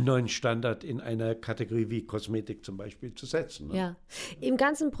 einen neuen Standard in einer Kategorie wie Kosmetik zum Beispiel zu setzen. Ne? Ja, im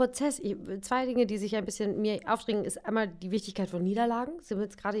ganzen Prozess, zwei Dinge, die sich ein bisschen mir aufdringen, ist einmal die Wichtigkeit von Niederlagen. Sie haben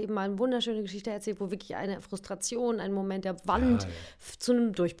jetzt gerade eben mal eine wunderschöne Geschichte erzählt, wo wirklich eine Frustration, ein Moment der Wand zu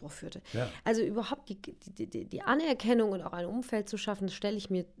einem Durchbruch führte. Ja. Also überhaupt die Anerkennung und auch ein Umfeld zu schaffen, das stelle ich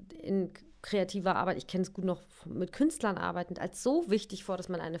mir in kreativer Arbeit, ich kenne es gut noch mit Künstlern arbeitend, als so wichtig vor, dass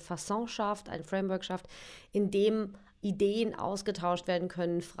man eine Fasson schafft, ein Framework schafft, in dem Ideen ausgetauscht werden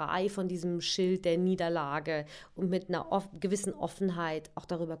können, frei von diesem Schild der Niederlage und mit einer gewissen Offenheit auch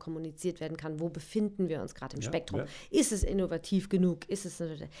darüber kommuniziert werden kann, wo befinden wir uns gerade im Spektrum. Ja. Ist es innovativ genug? Ist es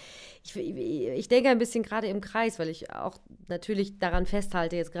ich denke ein bisschen gerade im Kreis, weil ich auch natürlich daran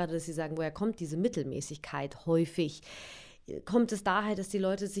festhalte, jetzt gerade, dass Sie sagen, woher kommt diese Mittelmäßigkeit häufig? Kommt es daher, dass die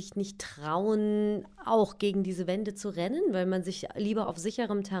Leute sich nicht trauen, auch gegen diese Wände zu rennen, weil man sich lieber auf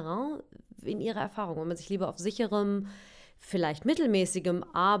sicherem Terrain, in Ihrer Erfahrung, wenn man sich lieber auf sicherem, vielleicht mittelmäßigem,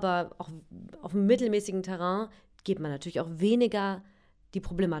 aber auch auf einem mittelmäßigen Terrain, geht man natürlich auch weniger die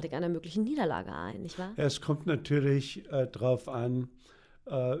Problematik einer möglichen Niederlage ein, nicht wahr? Ja, es kommt natürlich darauf an,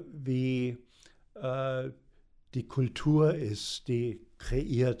 wie die Kultur ist, die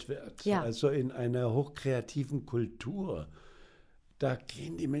kreiert wird. Ja. Also in einer hochkreativen Kultur, da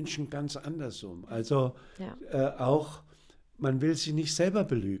gehen die Menschen ganz anders um. Also auch, man will sie nicht selber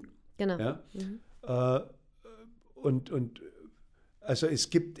belügen. Genau. Ja? Und also es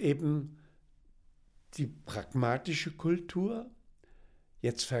gibt eben die pragmatische Kultur.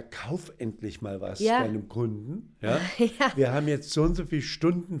 Jetzt verkauf endlich mal was deinem Kunden. Ja? Ja. Wir haben jetzt so und so viele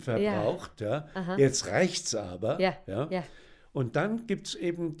Stunden verbraucht. Ja? Jetzt reicht's aber. Ja. Und dann gibt es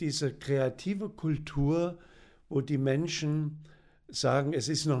eben diese kreative Kultur, wo die Menschen sagen, es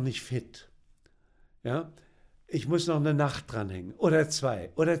ist noch nicht fit. Ja? Ich muss noch eine Nacht dranhängen oder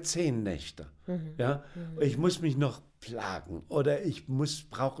 2 oder 10 Nächte. Ja? Ich muss mich noch plagen oder ich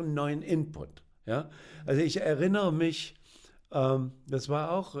brauche einen neuen Input. Ja? Also ich erinnere mich, das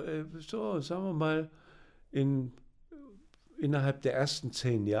war auch so, sagen wir mal, innerhalb der ersten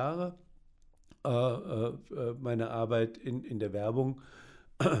 10 Jahre meiner Arbeit in der Werbung,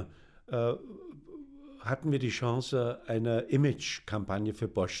 hatten wir die Chance, eine Image-Kampagne für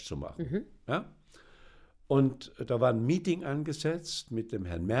Bosch zu machen. Ja? Und da war ein Meeting angesetzt mit dem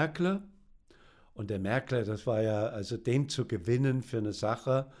Herrn Merkle. Und der Merkle, das war ja, also den zu gewinnen für eine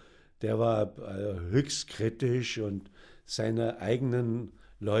Sache, der war höchst kritisch und seine eigenen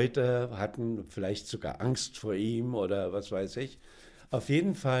Leute hatten vielleicht sogar Angst vor ihm oder was weiß ich. Auf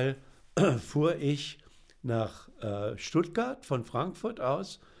jeden Fall fuhr ich nach Stuttgart von Frankfurt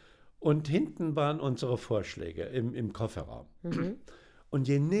aus und hinten waren unsere Vorschläge im Kofferraum. Und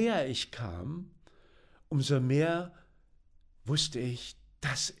je näher ich kam, umso mehr wusste ich,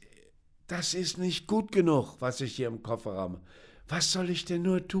 das ist nicht gut genug, was ich hier im Kofferraum habe. Was soll ich denn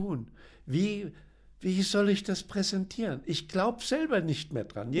nur tun? Wie soll ich das präsentieren? Ich glaube selber nicht mehr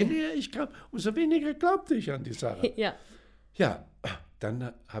dran. Je näher ich kam, umso weniger glaubte ich an die Sache. Ja,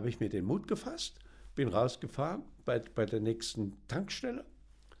 dann habe ich mir den Mut gefasst, bin rausgefahren bei der nächsten Tankstelle,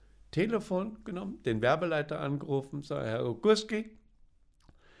 Telefon genommen, den Werbeleiter angerufen, sage, Herr Ogurski,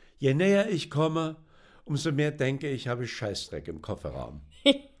 je näher ich komme, umso mehr denke ich, habe ich Scheißdreck im Kofferraum.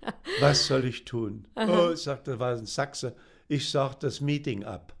 Was soll ich tun? Oh, sagte, das war ein Sachse, ich sage das Meeting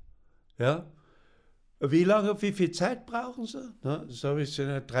ab. Ja? Wie viel Zeit brauchen Sie? Na, so ich,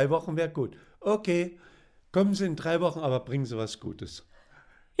 3 Wochen wäre gut. Okay, kommen Sie in 3 Wochen, aber bringen Sie was Gutes.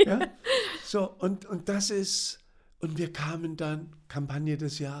 Ja? So, und das ist, und wir kamen dann, Kampagne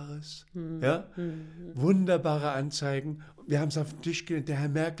des Jahres, wunderbare Anzeigen. Wir haben es auf den Tisch gelegt, der Herr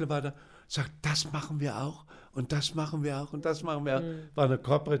Merkel war da, sagt, das machen wir auch und das machen wir auch und das machen wir auch. War eine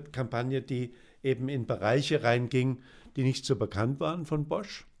Corporate-Kampagne, die eben in Bereiche reinging, die nicht so bekannt waren von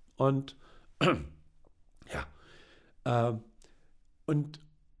Bosch. Und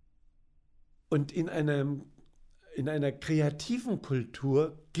und in einer kreativen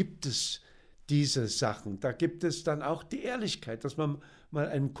Kultur gibt es diese Sachen. Da gibt es dann auch die Ehrlichkeit, dass man mal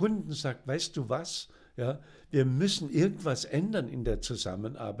einem Kunden sagt, weißt du was, ja, wir müssen irgendwas ändern in der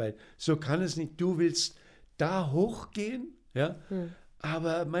Zusammenarbeit. So kann es nicht, du willst da hochgehen, ja,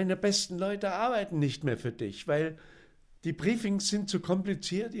 aber meine besten Leute arbeiten nicht mehr für dich, weil die Briefings sind zu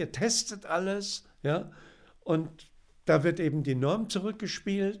kompliziert, ihr testet alles, ja, und da wird eben die Norm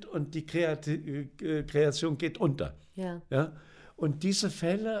zurückgespielt und die Kreation geht unter. Ja. Ja. Und diese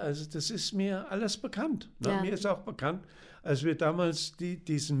Fälle, also das ist mir alles bekannt. Ne? Ja. Mir ist auch bekannt, als wir damals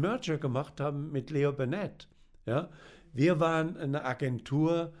diesen Merger gemacht haben mit Leo Burnett. Ja. Wir waren eine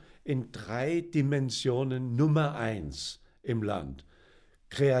Agentur in 3 Dimensionen Nummer 1 im Land.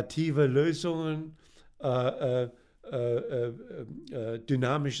 Kreative Lösungen,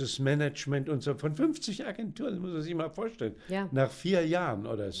 dynamisches Management und so. Von 50 Agenturen, das muss man sich mal vorstellen. Ja. Nach 4 Jahren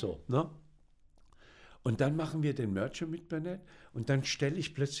oder so. Ne? Und dann machen wir den Merger mit Burnett und dann stelle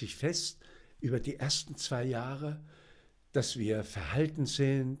ich plötzlich fest, über die ersten 2 Jahre, dass wir verhalten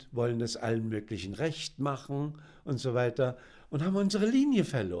sind, wollen es allen möglichen recht machen und so weiter und haben unsere Linie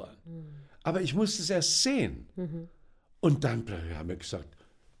verloren. Aber ich musste es erst sehen. Und dann haben wir gesagt,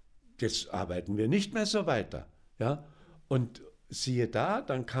 jetzt arbeiten wir nicht mehr so weiter. Ja? Und siehe da,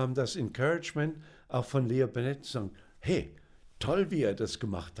 dann kam das Encouragement auch von Leo Burnett zu sagen, hey, toll, wie ihr das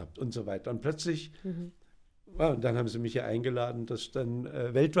gemacht habt und so weiter. Und plötzlich, und dann haben sie mich ja eingeladen, das dann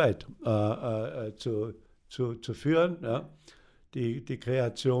weltweit zu führen, ja? die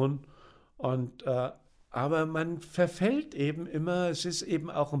Kreation. Und, aber man verfällt eben immer, es ist eben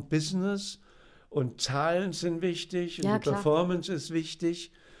auch ein Business und Zahlen sind wichtig und Ja, die klar. Performance ist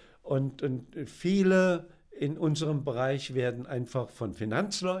wichtig. Und viele in unserem Bereich werden einfach von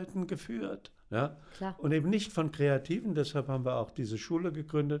Finanzleuten geführt, ja? Klar. Und eben nicht von Kreativen. Deshalb haben wir auch diese Schule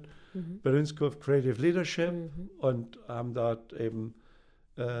gegründet, Berlin School of Creative Leadership, und haben dort eben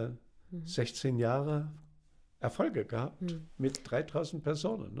 16 Jahre Erfolge gehabt mit 3000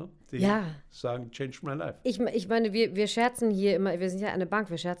 Personen, ne? Die Ja. sagen, change my life. Ich meine, wir scherzen hier immer, wir sind ja eine Bank,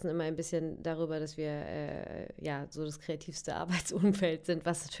 wir scherzen immer ein bisschen darüber, dass wir ja so das kreativste Arbeitsumfeld sind,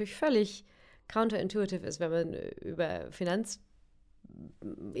 was natürlich völlig counterintuitive ist, wenn man über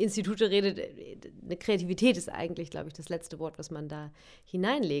Finanzinstitute redet. Eine Kreativität ist eigentlich, glaube ich, das letzte Wort, was man da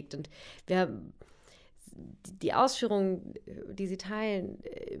hineinlegt. Und die Ausführungen, die Sie teilen,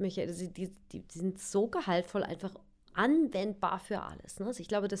 Michael, die sind so gehaltvoll, einfach anwendbar für alles. Ne? Also ich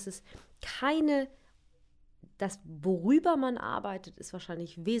glaube, das worüber man arbeitet, ist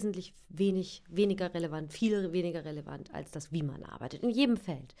wahrscheinlich wesentlich weniger relevant, viel weniger relevant als das, wie man arbeitet. In jedem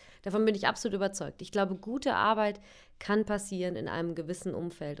Feld. Davon bin ich absolut überzeugt. Ich glaube, gute Arbeit kann passieren in einem gewissen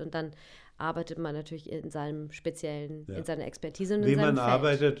Umfeld und dann arbeitet man natürlich in seinem speziellen, in seiner Expertise und in seinem Feld. Wie man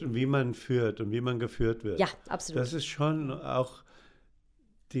arbeitet und wie man führt und wie man geführt wird. Ja, absolut. Das ist schon auch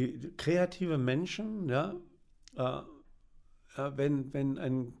die kreative Menschen, ja,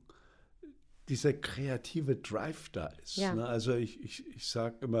 wenn dieser kreative Drive da ist. Ja. Ne? Also ich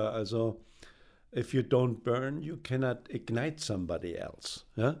sage immer, also if you don't burn, you cannot ignite somebody else.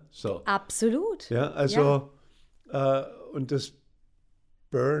 Ja? So. Absolut. Ja, also und das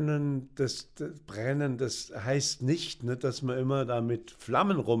Burnen, das Brennen, das heißt nicht, ne, dass man immer da mit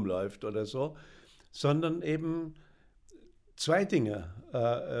Flammen rumläuft oder so, sondern eben 2 Dinge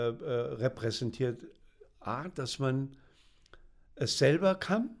repräsentiert. A, dass man es selber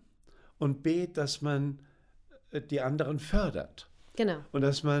kann und B, dass man die anderen fördert. Genau. Und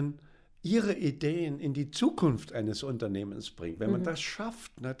dass man ihre Ideen in die Zukunft eines Unternehmens bringt. Wenn man das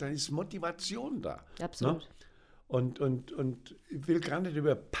schafft, na, dann ist Motivation da. Absolut. Ne? Und ich will gar nicht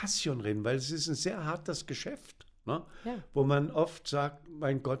über Passion reden, weil es ist ein sehr hartes Geschäft, ne? Ja. Wo man oft sagt,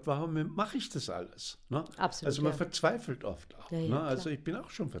 mein Gott, warum mache ich das alles? Ne? Absolut, also man ja. verzweifelt oft auch. Ja, ja, ne? klar. Also ich bin auch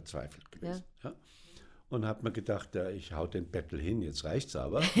schon verzweifelt gewesen. Ja? Und habe mir gedacht, ja, ich hau den Bettel hin, jetzt reicht's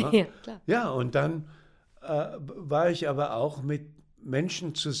aber. Ne? Ja, klar. Ja, und dann war ich aber auch mit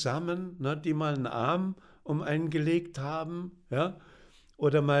Menschen zusammen, ne, die mal einen Arm um einen gelegt haben, ja,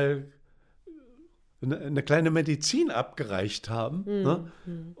 oder mal eine kleine Medizin abgereicht haben, ne?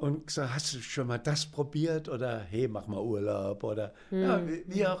 Und gesagt, hast du schon mal das probiert oder hey, mach mal Urlaub oder ja,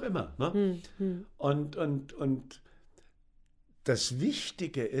 wie auch immer. Ne? Und das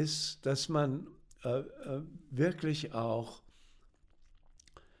Wichtige ist, dass man wirklich auch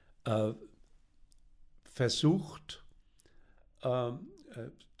versucht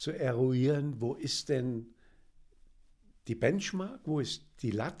zu eruieren, wo ist denn die Benchmark, wo ist die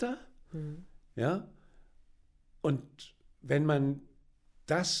Latte? Ja? Und wenn man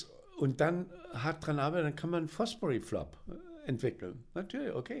das und dann hart dran arbeitet, dann kann man einen Fosbury-Flop entwickeln.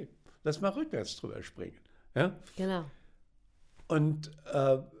 Natürlich, okay, lass mal rückwärts drüber springen. Ja? Genau. Und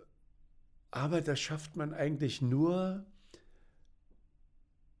aber das schafft man eigentlich nur,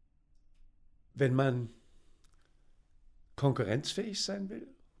 wenn man konkurrenzfähig sein will.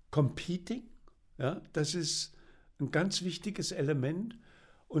 Competing, ja, das ist ein ganz wichtiges Element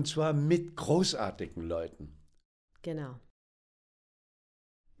und zwar mit großartigen Leuten. Genau.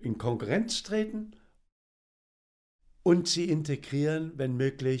 In Konkurrenz treten und sie integrieren, wenn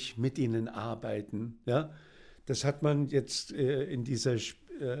möglich, mit ihnen arbeiten. Ja? Das hat man jetzt in dieser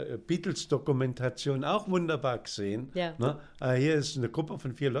Beatles-Dokumentation auch wunderbar gesehen. Ja. Ne? Hier ist eine Gruppe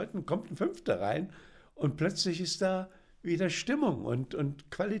von 4 Leuten, kommt ein 5. rein und plötzlich ist da wieder Stimmung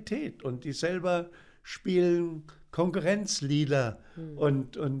und Qualität und die selber spielen Konkurrenzlieder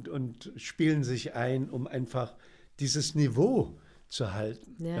und spielen sich ein, um einfach dieses Niveau zu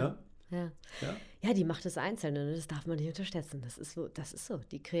halten. Ja. Ja, die Macht des Einzelnen, das darf man nicht unterschätzen. Das ist so.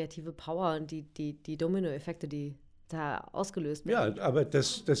 Die kreative Power und die Dominoeffekte, die da ausgelöst werden. Ja, aber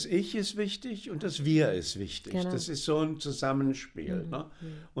das Ich ist wichtig und das Wir ist wichtig. Genau. Das ist so ein Zusammenspiel. Ne?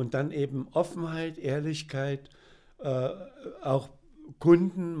 Und dann eben Offenheit, Ehrlichkeit, auch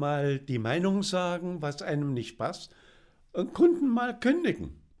Kunden mal die Meinung sagen, was einem nicht passt, und Kunden mal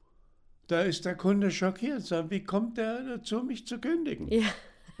kündigen. Da ist der Kunde schockiert, sagt, wie kommt der dazu, mich zu kündigen?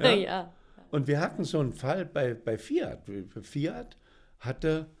 Ja. Ja. Und wir hatten so einen Fall bei Fiat. Fiat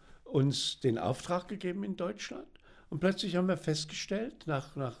hatte uns den Auftrag gegeben in Deutschland und plötzlich haben wir festgestellt,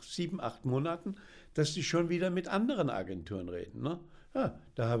 nach 7, 8 Monaten, dass die schon wieder mit anderen Agenturen reden. Ne? Ja,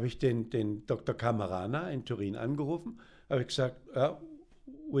 da habe ich den Dr. Camarana in Turin angerufen, habe ich gesagt,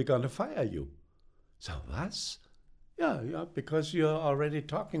 we're gonna fire you. So, was? Ja, because you're already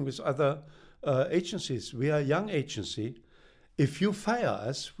talking with other agencies. We are a young agency. If you fire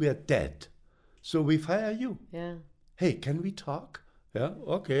us, we are dead. So we fire you. Ja. Hey, can we talk? Ja,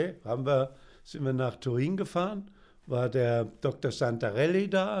 okay. Sind wir nach Turin gefahren, war der Dr. Santarelli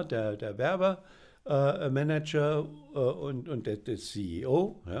da, der Werbermanager und der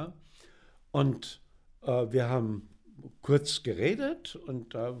CEO. Ja. Und wir haben kurz geredet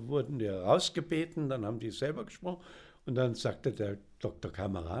und da wurden wir rausgebeten, dann haben die selber gesprochen und dann sagte der Dr.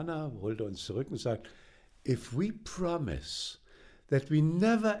 Camarana, holte uns zurück und sagt, if we promise that we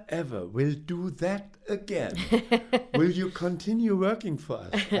never ever will do that again, will you continue working for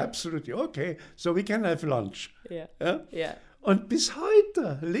us? Absolutely, okay, so we can have lunch. Ja. Ja? Ja. Und bis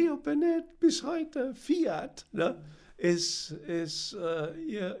heute, Leo Burnett, bis heute, Fiat, ne, ist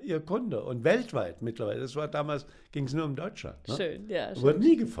ihr Kunde und weltweit mittlerweile. Das war damals, ging es nur um Deutschland. Ne? Schön, ja. Wurde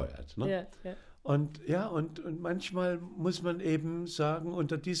nie gefeuert. Ne? Ja. Und manchmal muss man eben sagen,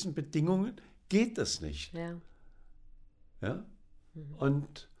 unter diesen Bedingungen geht das nicht. Ja?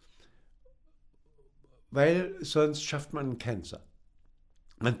 Und weil sonst schafft man einen Cancer.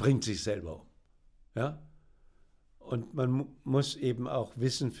 Man bringt sich selber um. Ja? Und man muss eben auch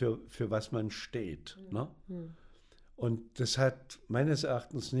wissen, für was man steht. Ne? Und das hat meines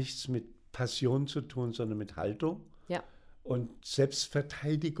Erachtens nichts mit Passion zu tun, sondern mit Haltung und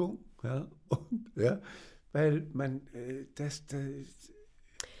Selbstverteidigung. Ja? Weil man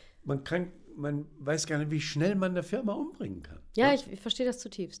weiß gar nicht, wie schnell man eine Firma umbringen kann. Ja, ich verstehe das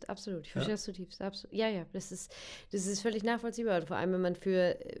zutiefst, absolut. Ich verstehe das zutiefst, absolut. Ja, das ist völlig nachvollziehbar. Vor allem, wenn man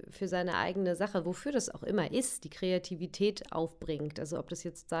für seine eigene Sache, wofür das auch immer ist, die Kreativität aufbringt. Also ob das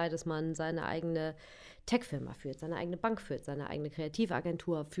jetzt sei, dass man seine eigene Tech-Firma führt, seine eigene Bank führt, seine eigene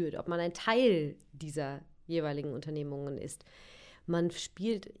Kreativagentur führt, ob man ein Teil dieser jeweiligen Unternehmungen ist. Man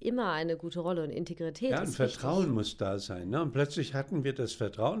spielt immer eine gute Rolle und Integrität. Ja, und Vertrauen muss da sein. Ne? Und plötzlich hatten wir das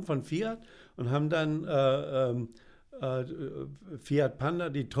Vertrauen von Fiat und haben dann Fiat Panda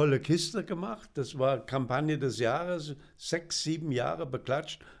die tolle Kiste gemacht. Das war Kampagne des Jahres, 6, 7 Jahre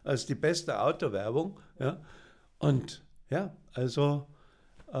beklatscht als die beste Autowerbung. Ja? Und ja, also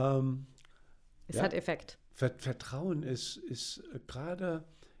es hat Effekt. Vertrauen ist gerade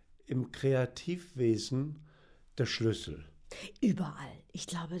im Kreativwesen der Schlüssel. Überall. Ich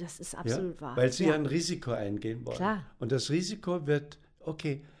glaube, das ist absolut wahr. Weil sie ein Risiko eingehen wollen. Klar. Und das Risiko wird,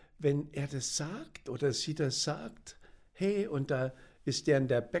 okay, wenn er das sagt oder sie das sagt, hey, und da ist der in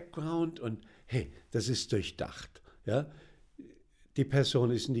der Background und hey, das ist durchdacht. Ja? Die Person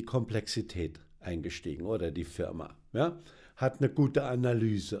ist in die Komplexität eingestiegen oder die Firma. Ja? Hat eine gute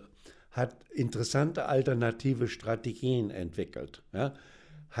Analyse, hat interessante alternative Strategien entwickelt, ja?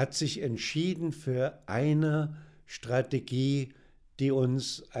 Hat sich entschieden für eine Strategie, die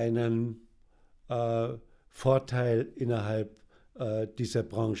uns einen Vorteil innerhalb dieser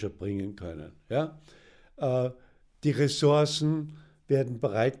Branche bringen können. Ja? Die Ressourcen werden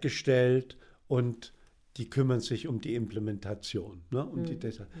bereitgestellt und die kümmern sich um die Implementation. Ne?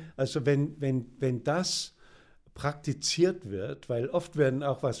 Also wenn das praktiziert wird, weil oft werden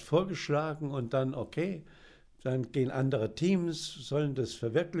auch was vorgeschlagen und dann, okay, dann gehen andere Teams, sollen das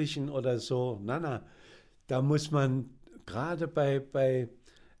verwirklichen oder so. Da muss man gerade bei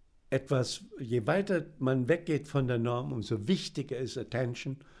etwas, je weiter man weggeht von der Norm, umso wichtiger ist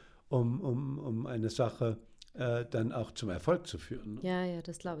Attention, um eine Sache dann auch zum Erfolg zu führen. Ne? Ja,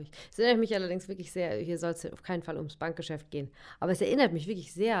 das glaube ich. Es erinnert mich allerdings wirklich sehr, hier soll es auf keinen Fall ums Bankgeschäft gehen, aber es erinnert mich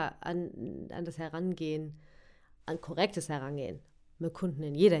wirklich sehr an das Herangehen, an korrektes Herangehen mit Kunden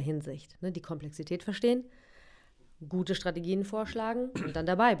in jeder Hinsicht. Ne? Die Komplexität verstehen, gute Strategien vorschlagen und dann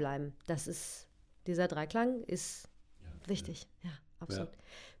dabei bleiben. Dieser Dreiklang ist wichtig. Ja, absolut. Ja.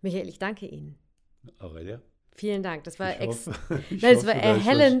 Michael, ich danke Ihnen. Aurelia? Vielen Dank. Das war, es war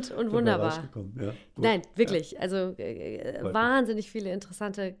erhellend und wunderbar. Ja, nein, wirklich. Ja. Also wahnsinnig viele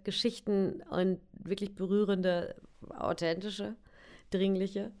interessante Geschichten und wirklich berührende, authentische,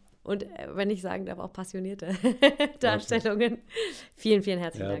 dringliche und, wenn ich sagen darf, auch passionierte Darstellungen. Vielen, vielen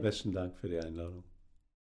herzlichen Dank. Besten Dank für die Einladung.